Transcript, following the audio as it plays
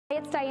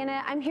it's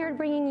Diana. I'm here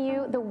bringing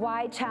you the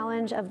wide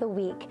challenge of the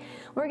week.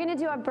 We're gonna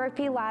do a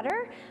burpee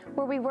ladder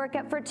where we work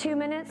up for 2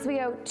 minutes. We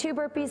go 2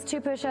 burpees,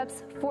 2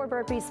 push-ups, 4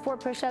 burpees, 4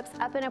 push-ups,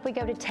 up and up we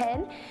go to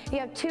 10. You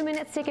have 2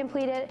 minutes to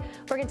complete it.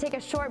 We're gonna take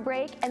a short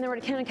break and then we're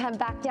gonna come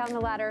back down the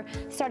ladder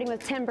starting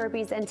with 10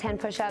 burpees and 10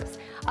 push-ups.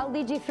 I'll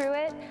lead you through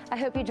it. I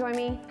hope you join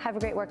me. Have a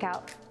great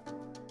workout.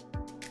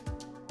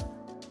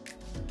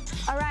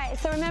 All right,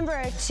 so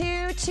remember,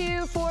 2,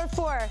 2, 4,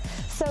 4.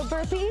 So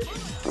burpee,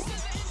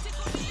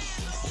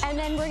 and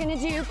then we're gonna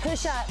do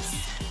push-ups,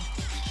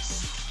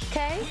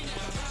 okay?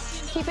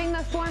 Keeping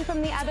the form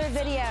from the other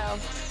video.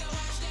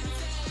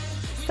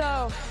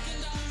 So,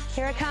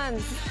 here it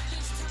comes.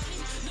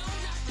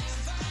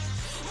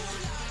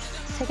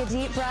 Take a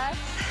deep breath.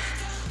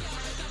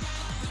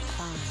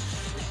 5,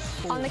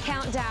 4, on the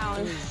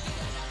countdown.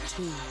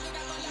 3, 2,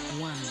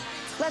 1.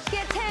 Let's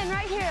get 10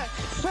 right here.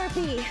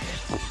 Burpee,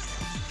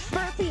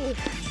 burpee.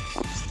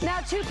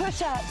 Now 2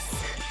 push-ups.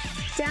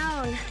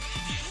 Down.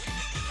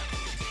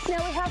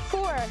 Now we have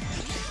 4.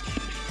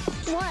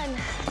 1,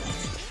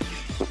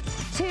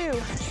 2,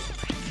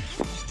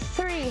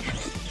 3,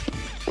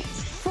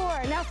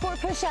 4. Now 4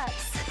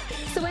 push-ups.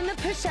 So in the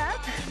push-up,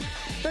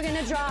 we're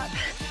gonna drop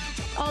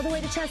all the way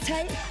to chest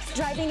height,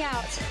 driving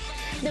out.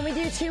 Then we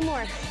do 2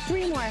 more,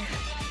 3 more.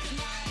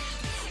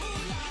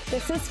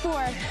 This is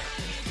 4.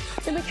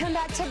 Then we come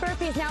back to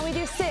burpees. Now we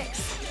do 6.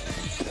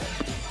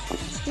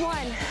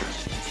 1.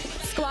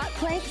 Squat,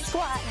 plank,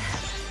 squat.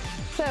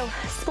 So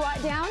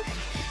squat down,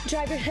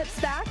 drive your hips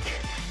back,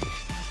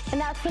 and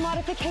that's the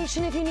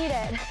modification if you need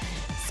it.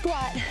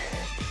 Squat,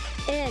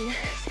 in,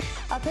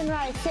 up and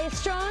right. Stay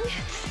strong,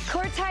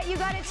 core tight, you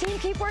got it team,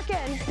 keep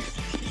working.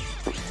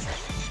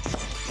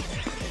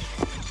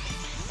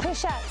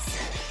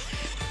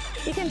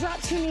 Push-ups. You can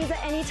drop 2 knees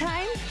at any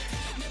time,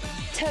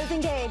 toes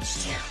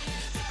engaged.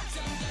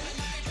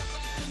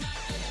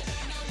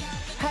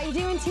 How you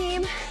doing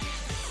team?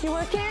 You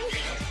working?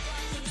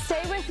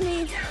 Stay with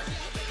me.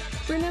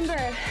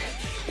 Remember,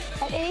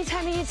 at any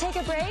time you need to take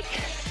a break,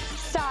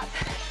 stop,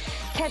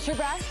 catch your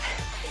breath,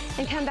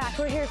 and come back.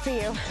 We're here for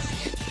you.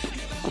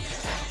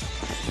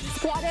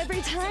 Squat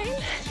every time,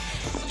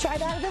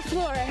 drive out of the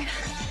floor.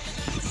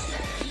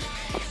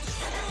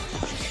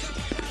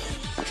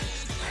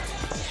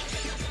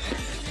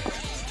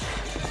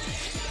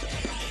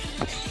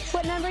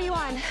 What number are you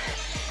on?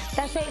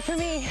 That's 8 for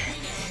me.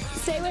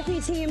 Stay with me,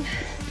 team.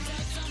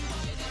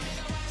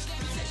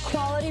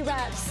 Quality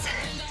reps.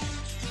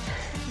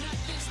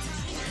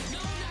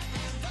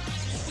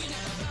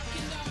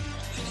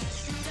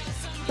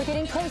 We're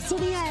getting close to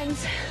the end.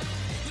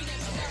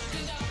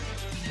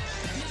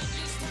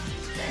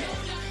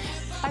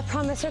 I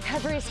promise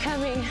recovery is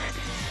coming.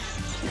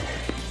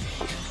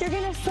 You're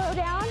gonna slow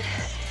down,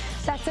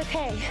 that's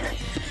okay.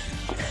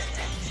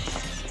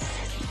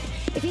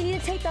 If you need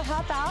to take the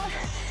hop out,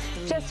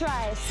 just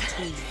rise.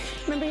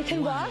 Remember, you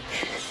can walk.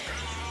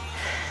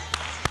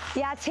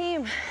 Yeah,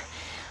 team,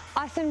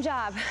 awesome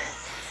job.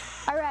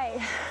 All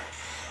right,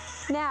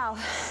 now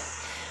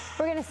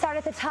we're gonna start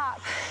at the top.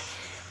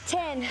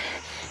 10,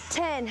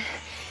 10,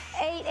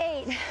 8,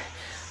 8,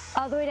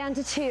 all the way down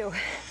to 2.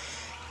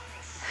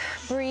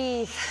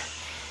 Breathe.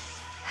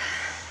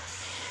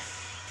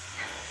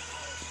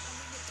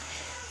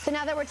 So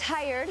now that we're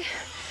tired,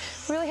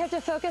 we really have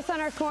to focus on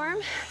our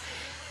form,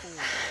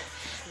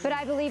 but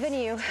I believe in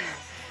you.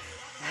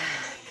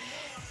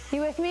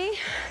 You with me?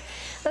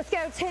 Let's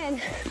go,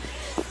 10.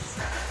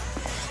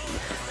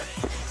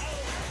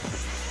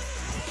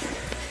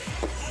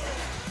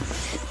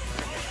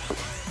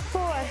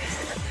 4,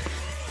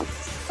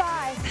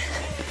 5,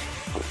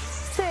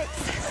 6.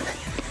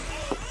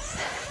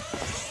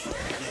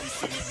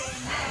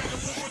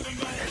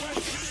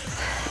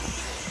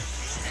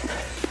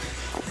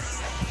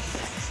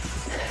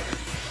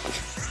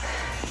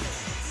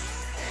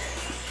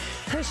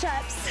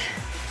 Push-ups.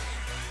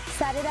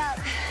 Set it up.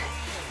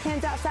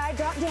 Hands outside,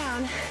 drop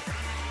down.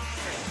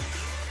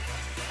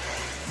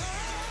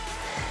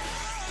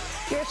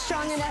 You're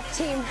strong enough,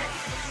 team.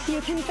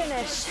 You can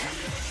finish.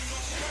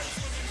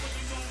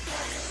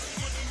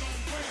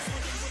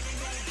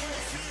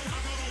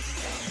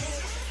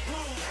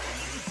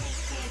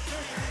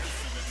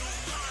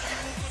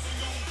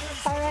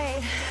 All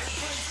right,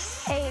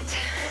 8.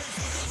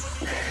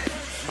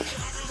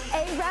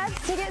 8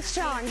 reps to get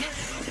strong.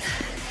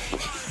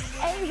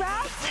 8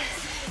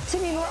 reps to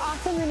be more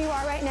awesome than you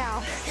are right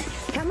now.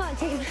 Come on,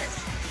 team.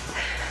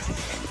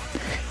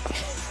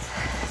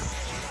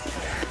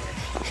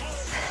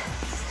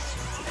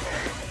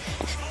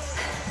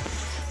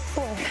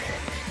 4,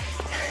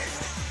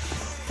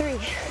 3.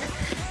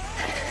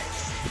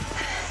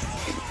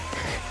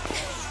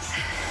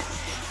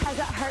 How's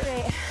that heart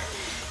rate?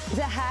 Is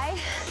it high?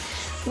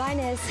 Mine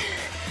is.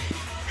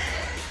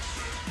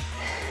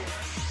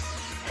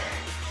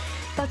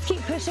 Let's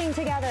keep pushing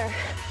together.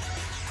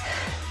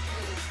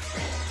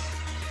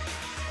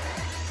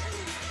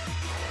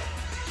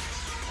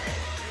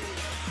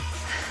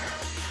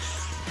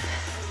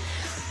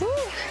 Woo.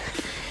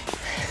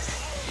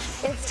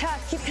 It's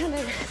tough, keep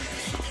coming.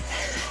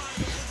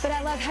 But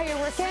I love how you're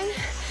working.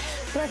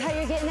 I love how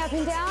you're getting up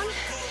and down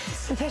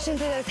and pushing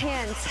through those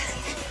hands.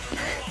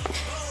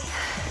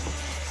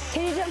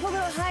 Can you jump a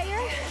little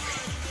higher?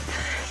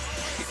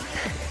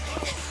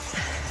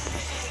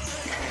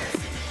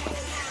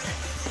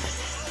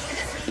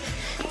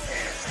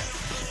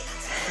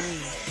 3,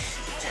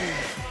 2,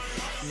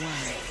 1.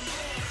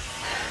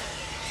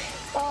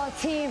 Oh,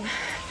 team,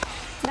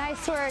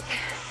 nice work.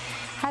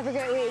 Have a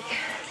great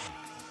week.